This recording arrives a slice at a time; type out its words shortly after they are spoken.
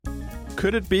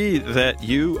Could it be that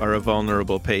you are a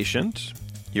vulnerable patient,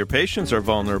 your patients are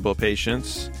vulnerable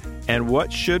patients, and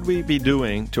what should we be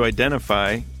doing to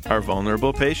identify our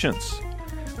vulnerable patients?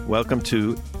 Welcome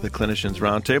to the Clinicians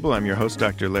Roundtable. I'm your host,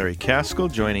 Dr. Larry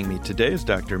Kaskel. Joining me today is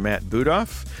Dr. Matt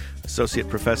Budoff, Associate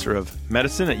Professor of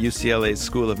Medicine at UCLA's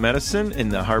School of Medicine in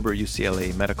the Harbor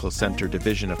UCLA Medical Center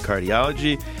Division of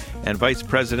Cardiology and Vice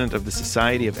President of the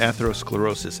Society of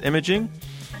Atherosclerosis Imaging.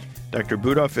 Dr.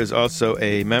 Budoff is also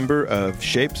a member of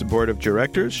SHAPE's Board of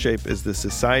Directors. SHAPE is the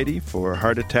Society for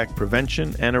Heart Attack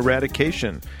Prevention and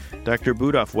Eradication. Dr.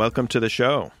 Budoff, welcome to the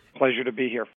show. Pleasure to be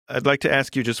here. I'd like to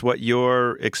ask you just what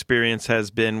your experience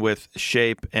has been with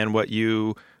SHAPE and what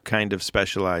you kind of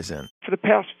specialize in. For the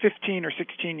past 15 or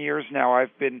 16 years now,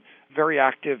 I've been very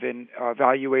active in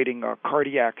evaluating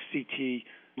cardiac CT,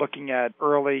 looking at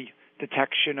early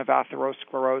detection of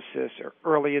atherosclerosis or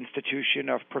early institution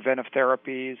of preventive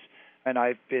therapies. And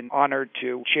I've been honored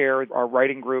to chair our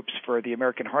writing groups for the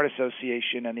American Heart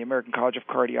Association and the American College of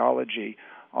Cardiology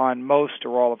on most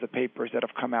or all of the papers that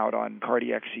have come out on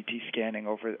cardiac CT scanning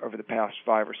over the past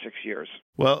 5 or 6 years.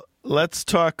 Well, let's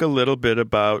talk a little bit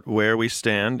about where we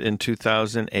stand in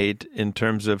 2008 in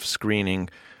terms of screening.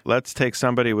 Let's take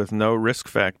somebody with no risk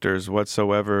factors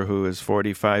whatsoever who is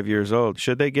 45 years old.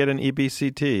 Should they get an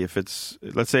EBCT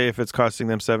let's say if it's costing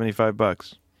them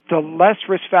 $75? The less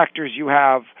risk factors you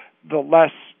have, the less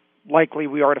likely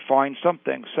we are to find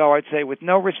something. So I'd say with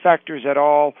no risk factors at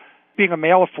all, being a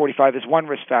male of 45 is one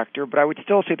risk factor, but I would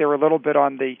still say they're a little bit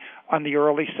on the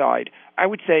early side. I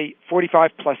would say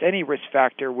 45 plus any risk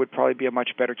factor would probably be a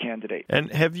much better candidate.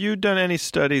 And have you done any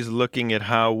studies looking at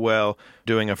how well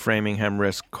doing a Framingham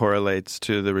risk correlates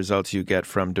to the results you get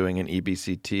from doing an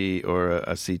EBCT or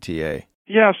a CTA?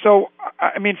 Yeah, so,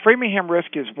 Framingham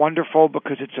risk is wonderful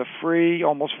because it's a free,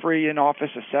 almost free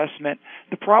in-office assessment.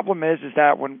 The problem is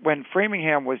that when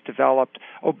Framingham was developed,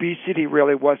 obesity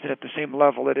really wasn't at the same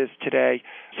level it is today.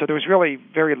 So there was really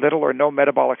very little or no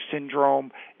metabolic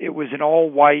syndrome. It was an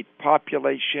all-white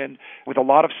population with a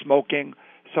lot of smoking.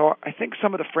 So I think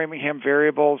some of the Framingham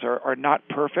variables are not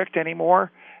perfect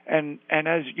anymore. And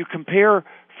as you compare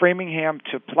Framingham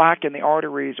to plaque in the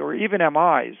arteries or even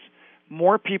MIs,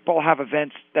 more people have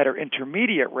events that are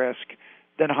intermediate risk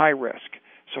than high risk.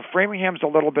 So Framingham's a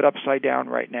little bit upside down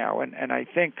right now, and I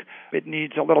think it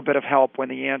needs a little bit of help when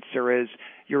the answer is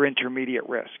you're intermediate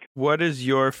risk. What is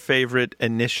your favorite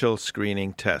initial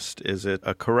screening test? Is it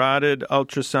a carotid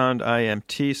ultrasound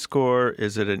IMT score?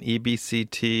 Is it an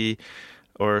EBCT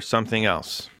or something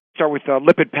else? Start with a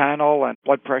lipid panel and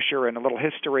blood pressure and a little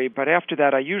history, but after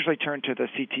that I usually turn to the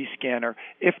CT scanner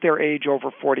if they're age over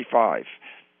 45.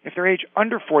 If they're age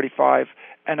under 45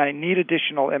 and I need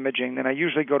additional imaging, then I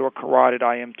usually go to a carotid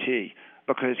IMT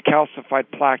because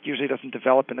calcified plaque usually doesn't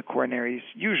develop in the coronaries,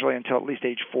 usually until at least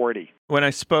age 40. When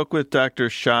I spoke with Dr.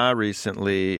 Shah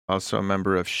recently, also a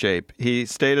member of SHAPE, he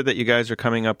stated that you guys are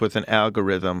coming up with an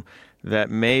algorithm that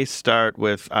may start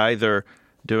with either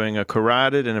doing a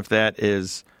carotid, and if that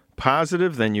is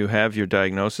positive, then you have your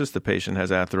diagnosis, the patient has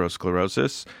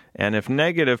atherosclerosis, and if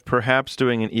negative, perhaps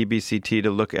doing an EBCT to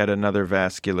look at another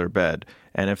vascular bed.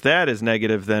 And if that is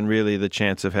negative, then really the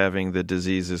chance of having the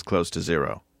disease is close to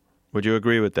zero. Would you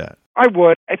agree with that? I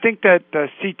would. I think that the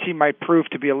CT might prove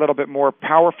to be a little bit more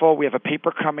powerful. We have a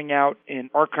paper coming out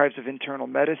in Archives of Internal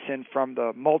Medicine from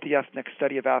the multi-ethnic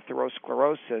study of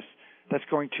atherosclerosis that's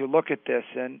going to look at this,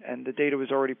 and the data was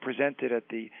already presented at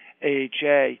the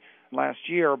AHA last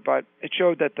year, but it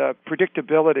showed that the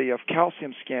predictability of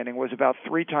calcium scanning was about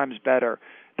 3 times better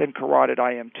than carotid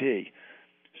IMT.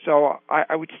 So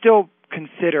I would still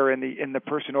consider in the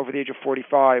person over the age of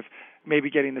 45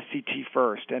 maybe getting the CT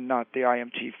first and not the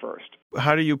IMT first.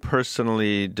 How do you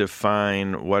personally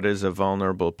define what is a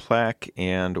vulnerable plaque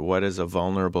and what is a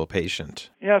vulnerable patient?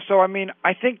 Yeah, so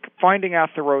I think finding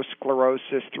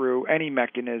atherosclerosis through any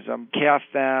mechanism,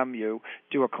 CAFM, you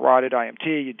do a carotid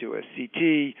IMT, you do a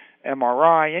CT,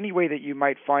 MRI, any way that you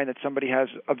might find that somebody has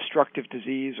obstructive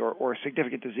disease or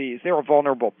significant disease, they're a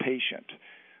vulnerable patient.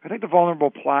 I think the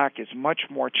vulnerable plaque is much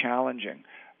more challenging.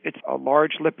 It's a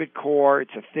large lipid core,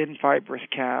 it's a thin fibrous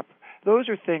cap. Those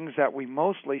are things that we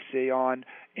mostly see on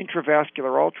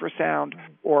intravascular ultrasound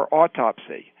or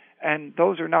autopsy, and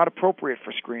those are not appropriate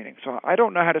for screening. So I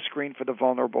don't know how to screen for the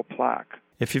vulnerable plaque.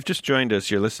 If you've just joined us,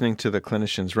 you're listening to the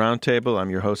Clinicians Roundtable. I'm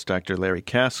your host, Dr. Larry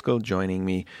Kaskel. Joining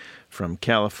me from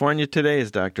California today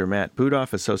is Dr. Matt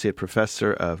Budoff, Associate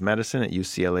Professor of Medicine at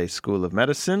UCLA School of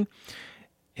Medicine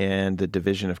and the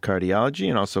Division of Cardiology,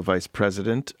 and also Vice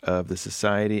President of the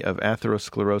Society of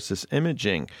Atherosclerosis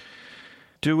Imaging.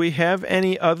 Do we have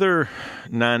any other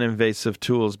non-invasive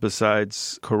tools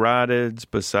besides carotids,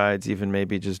 besides even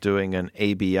maybe just doing an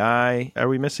ABI? Are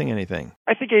we missing anything?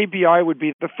 I think ABI would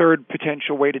be the third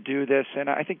potential way to do this, and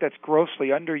I think that's grossly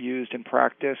underused in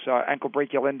practice. Ankle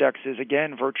brachial index is,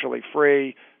 again, virtually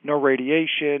free, no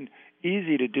radiation,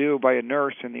 easy to do by a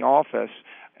nurse in the office,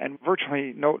 and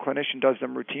virtually no clinician does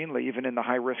them routinely, even in the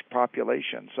high-risk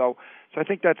population. So I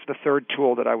think that's the third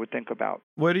tool that I would think about.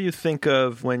 What do you think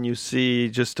of when you see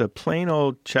just a plain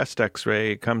old chest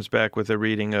x-ray comes back with a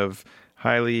reading of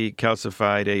highly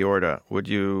calcified aorta? Would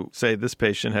you say this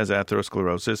patient has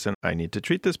atherosclerosis and I need to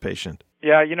treat this patient?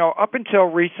 Yeah, up until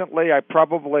recently, I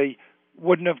probably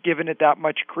wouldn't have given it that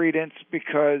much credence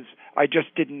because I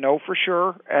just didn't know for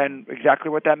sure and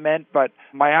exactly what that meant. But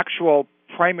my actual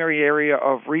primary area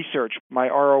of research, my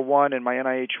R01 and my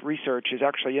NIH research, is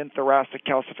actually in thoracic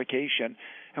calcification,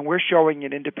 and we're showing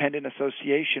an independent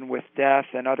association with death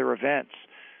and other events.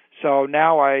 So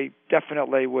now I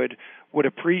definitely would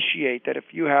appreciate that if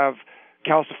you have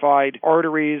calcified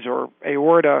arteries or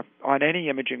aorta on any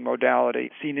imaging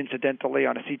modality, seen incidentally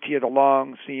on a CT of the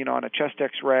lung, seen on a chest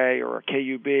X-ray or a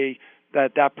KUB,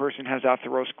 that person has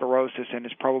atherosclerosis and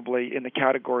is probably in the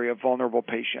category of vulnerable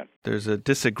patient. There's a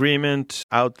disagreement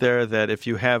out there that if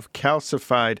you have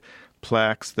calcified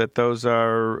plaques, that those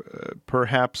are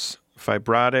perhaps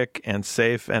fibrotic and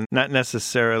safe and not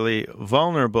necessarily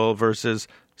vulnerable versus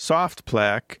soft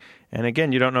plaque. And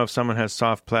again, you don't know if someone has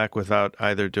soft plaque without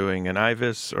either doing an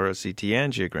IVUS or a CT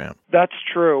angiogram. That's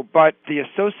true, but the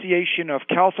association of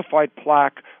calcified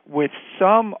plaque with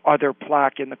some other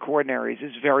plaque in the coronaries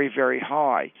is very, very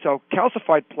high. So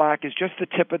calcified plaque is just the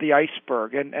tip of the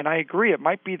iceberg, and I agree, it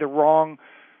might be the wrong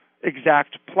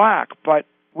exact plaque, but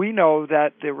we know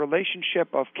that the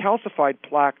relationship of calcified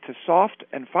plaque to soft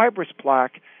and fibrous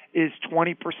plaque is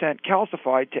 20%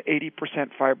 calcified to 80%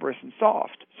 fibrous and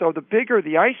soft. So the bigger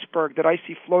the iceberg that I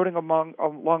see floating along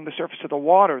the surface of the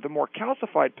water, the more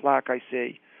calcified plaque I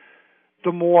see,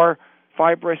 the more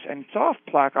fibrous and soft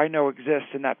plaque I know exists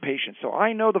in that patient. So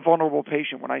I know the vulnerable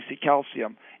patient when I see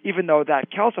calcium, even though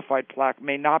that calcified plaque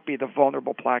may not be the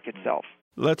vulnerable plaque itself.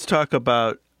 Let's talk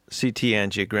about CT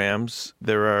angiograms.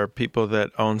 There are people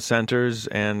that own centers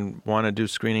and want to do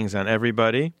screenings on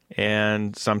everybody,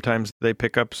 and sometimes they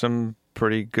pick up some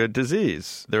pretty good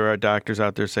disease. There are doctors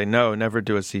out there say, no, never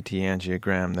do a CT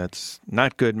angiogram. That's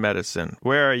not good medicine.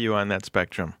 Where are you on that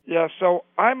spectrum? Yeah, so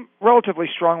I'm relatively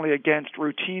strongly against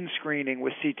routine screening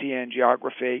with CT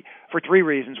angiography for three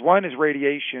reasons. One is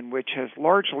radiation, which has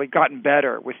largely gotten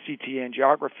better with CT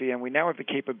angiography, and we now have the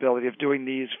capability of doing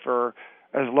these for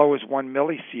as low as 1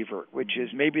 millisievert, which is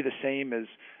maybe the same as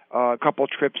a couple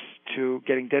trips to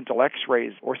getting dental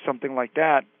x-rays or something like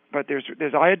that. But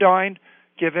there's iodine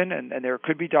given, and there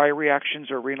could be dye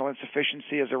reactions or renal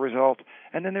insufficiency as a result,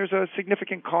 and then there's a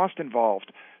significant cost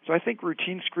involved. So I think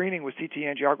routine screening with CT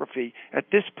angiography at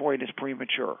this point is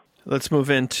premature. Let's move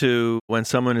into when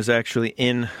someone is actually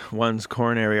in one's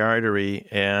coronary artery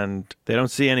and they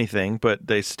don't see anything, but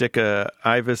they stick a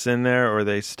IVUS in there or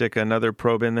they stick another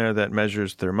probe in there that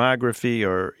measures thermography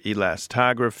or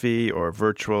elastography or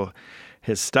virtual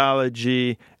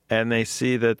histology, and they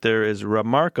see that there is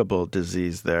remarkable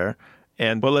disease there.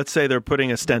 And, well, let's say they're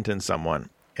putting a stent in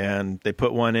someone and they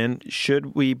put one in.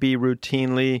 Should we be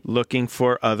routinely looking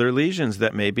for other lesions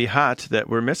that may be hot that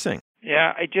we're missing?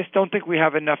 Yeah, I just don't think we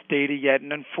have enough data yet.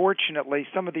 And unfortunately,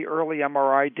 some of the early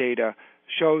MRI data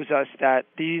shows us that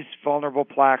these vulnerable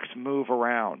plaques move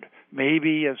around,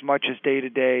 maybe as much as day to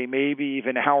day, maybe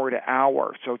even hour to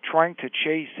hour. So trying to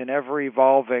chase an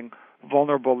ever-evolving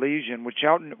vulnerable lesion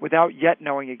without yet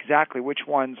knowing exactly which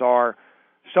ones are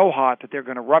so hot that they're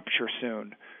going to rupture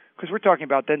soon. Because we're talking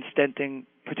about then stenting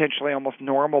potentially almost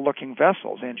normal-looking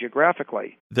vessels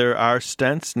angiographically. There are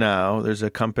stents now. There's a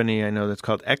company I know that's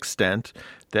called Xstent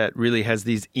that really has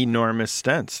these enormous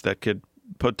stents that could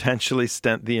potentially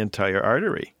stent the entire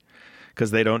artery because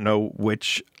they don't know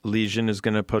which lesion is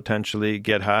going to potentially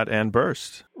get hot and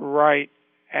burst. Right.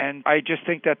 And I just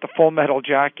think that the full metal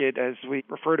jacket, as we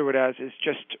refer to it as, is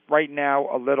just right now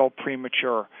a little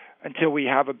premature until we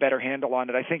have a better handle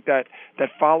on it. I think that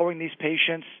following these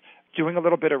patients, doing a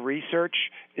little bit of research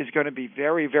is going to be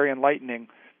very, very enlightening.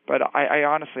 But I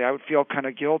honestly, I would feel kind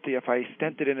of guilty if I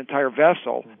stented an entire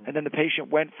vessel and then the patient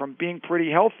went from being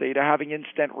pretty healthy to having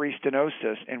in-stent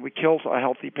restenosis, and we kill a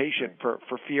healthy patient for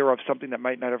fear of something that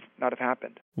might not have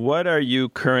happened. What are you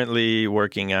currently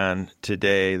working on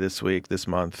today, this week, this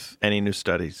month? Any new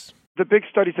studies? The big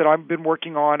studies that I've been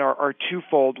working on are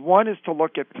twofold. One is to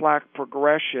look at plaque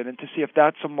progression and to see if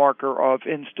that's a marker of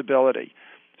instability.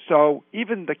 So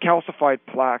even the calcified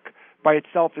plaque by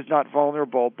itself is not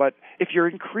vulnerable. But if you're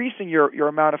increasing your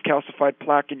amount of calcified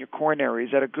plaque in your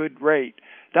coronaries at a good rate,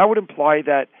 that would imply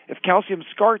that if calcium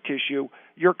scar tissue,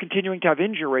 you're continuing to have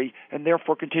injury and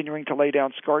therefore continuing to lay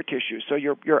down scar tissue. So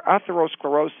your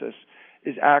atherosclerosis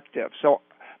is active. So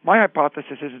my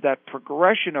hypothesis is that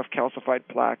progression of calcified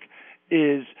plaque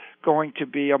is going to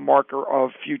be a marker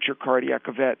of future cardiac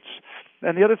events.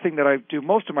 And the other thing that I do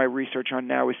most of my research on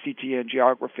now is CT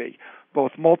angiography,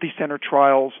 both multi-center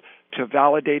trials to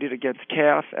validate it against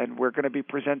cath, and we're going to be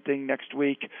presenting next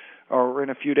week or in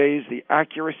a few days the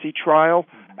accuracy trial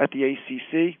at the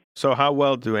ACC. So how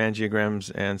well do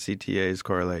angiograms and CTAs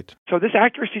correlate? So this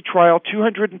accuracy trial,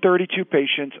 232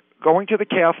 patients going to the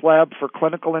cath lab for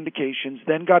clinical indications,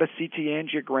 then got a CT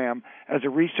angiogram as a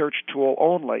research tool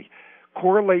only.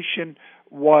 Correlation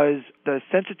was the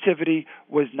sensitivity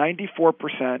was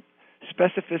 94%,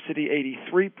 specificity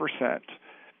 83%.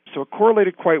 So it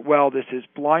correlated quite well. This is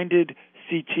blinded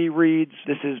CT reads.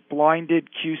 This is blinded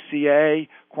QCA,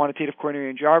 quantitative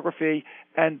coronary angiography.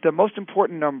 And the most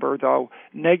important number, though,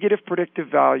 negative predictive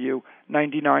value,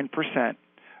 99%.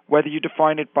 Whether you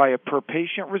define it by a per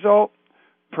patient result,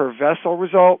 per vessel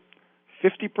result,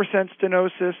 50%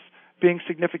 stenosis being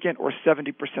significant, or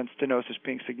 70% stenosis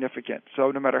being significant. So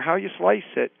no matter how you slice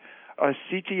it, a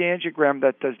CT angiogram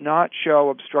that does not show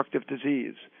obstructive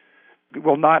disease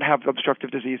will not have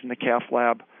obstructive disease in the cath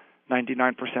lab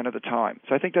 99% of the time.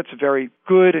 So I think that's a very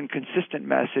good and consistent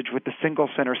message with the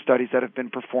single-center studies that have been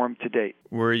performed to date.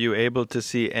 Were you able to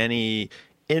see any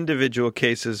individual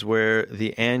cases where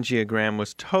the angiogram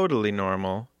was totally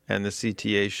normal and the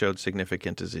CTA showed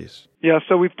significant disease? Yeah,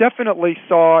 so we've definitely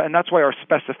saw, and that's why our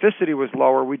specificity was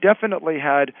lower, we definitely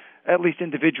had at least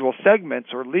individual segments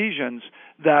or lesions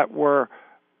that were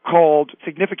called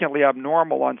significantly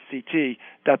abnormal on CT,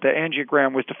 that the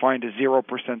angiogram was defined as 0%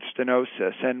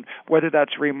 stenosis. And whether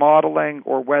that's remodeling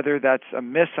or whether that's a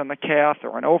miss on the cath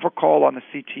or an overcall on the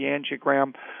CT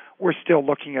angiogram, we're still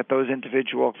looking at those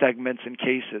individual segments and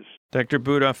cases. Dr.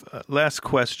 Budoff, last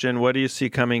question. What do you see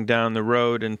coming down the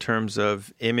road in terms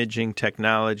of imaging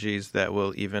technologies that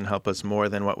will even help us more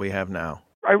than what we have now?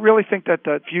 I really think that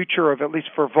the future of, at least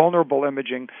for vulnerable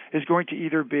imaging, is going to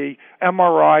either be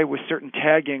MRI with certain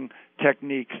tagging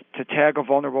techniques to tag a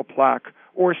vulnerable plaque,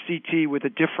 or CT with a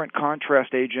different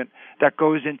contrast agent that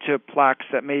goes into plaques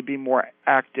that may be more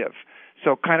active.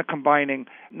 So kind of combining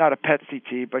not a PET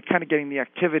CT, but kind of getting the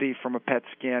activity from a PET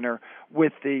scanner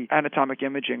with the anatomic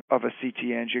imaging of a CT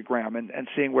angiogram and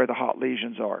seeing where the hot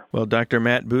lesions are. Well, Dr.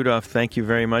 Matt Budoff, thank you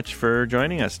very much for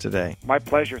joining us today. My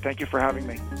pleasure. Thank you for having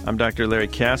me. I'm Dr. Larry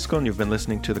Kaskel, and you've been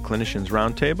listening to the Clinicians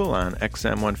Roundtable on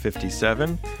XM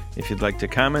 157. If you'd like to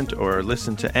comment or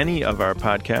listen to any of our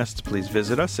podcasts, please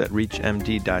visit us at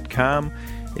reachmd.com.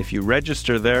 If you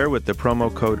register there with the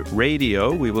promo code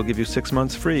RADIO, we will give you 6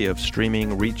 months free of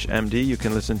streaming ReachMD. You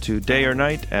can listen to day or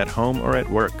night, at home or at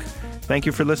work. Thank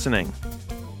you for listening.